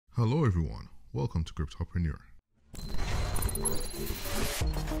Hello everyone, welcome to Cryptopreneur.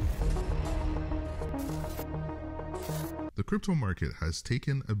 The crypto market has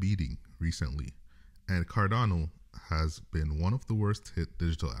taken a beating recently, and Cardano has been one of the worst hit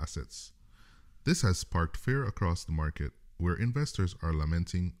digital assets. This has sparked fear across the market, where investors are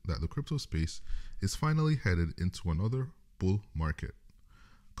lamenting that the crypto space is finally headed into another bull market.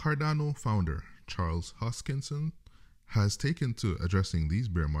 Cardano founder Charles Hoskinson has taken to addressing these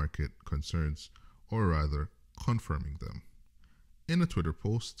bear market concerns, or rather, confirming them. In a Twitter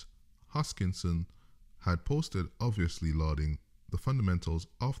post, Hoskinson had posted obviously lauding the fundamentals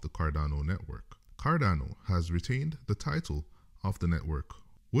of the Cardano network. Cardano has retained the title of the network,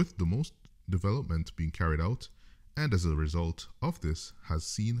 with the most development being carried out, and as a result of this has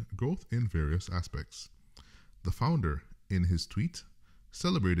seen growth in various aspects. The founder, in his tweet,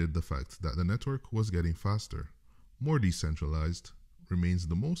 celebrated the fact that the network was getting faster, more decentralized, remains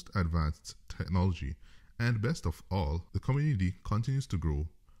the most advanced technology, and best of all, the community continues to grow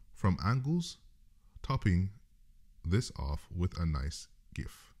from angles, topping this off with a nice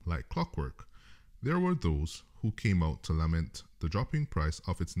GIF. Like clockwork, there were those who came out to lament the dropping price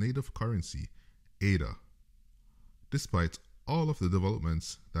of its native currency, ADA, despite all of the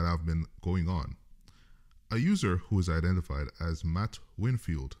developments that have been going on. A user who is identified as Matt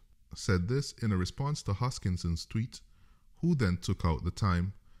Winfield said this in a response to Hoskinson's tweet, who then took out the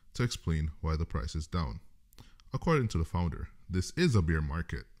time to explain why the price is down. According to the founder, this is a bear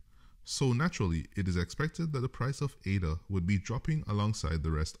market, so naturally it is expected that the price of ADA would be dropping alongside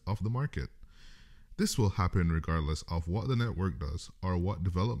the rest of the market. This will happen regardless of what the network does or what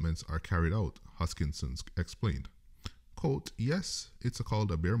developments are carried out, Hoskinson explained. Quote, "Yes, it's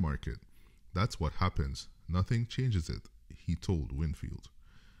called a bear market. That's what happens. Nothing changes it," he told Winfield.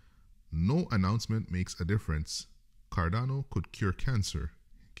 "No announcement makes a difference. Cardano could cure cancer,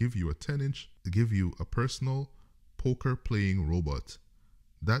 give you a 10-inch, give you a personal poker playing robot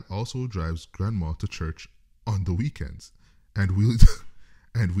that also drives grandma to church on the weekends, and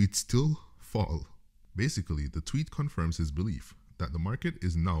we'd still fall." Basically, the tweet confirms his belief that the market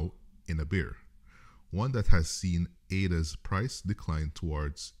is now in a bear, one that has seen ADA's price decline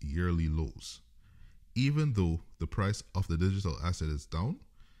towards yearly lows. Even though the price of the digital asset is down,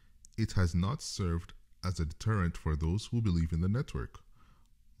 it has not served as a deterrent for those who believe in the network,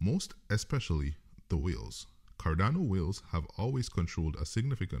 most especially the whales. Cardano whales have always controlled a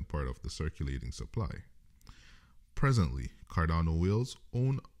significant part of the circulating supply. Presently, Cardano whales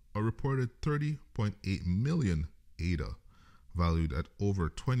own a reported 30.8 million ADA, valued at over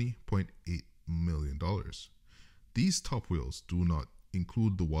 $20.8 million. These top whales do not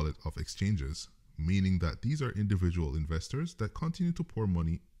include the wallet of exchanges, meaning that these are individual investors that continue to pour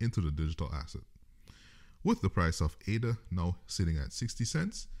money into the digital asset. With the price of ADA now sitting at 60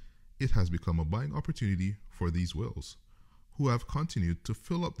 cents, it has become a buying opportunity for these whales, who have continued to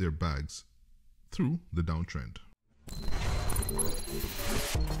fill up their bags through the downtrend.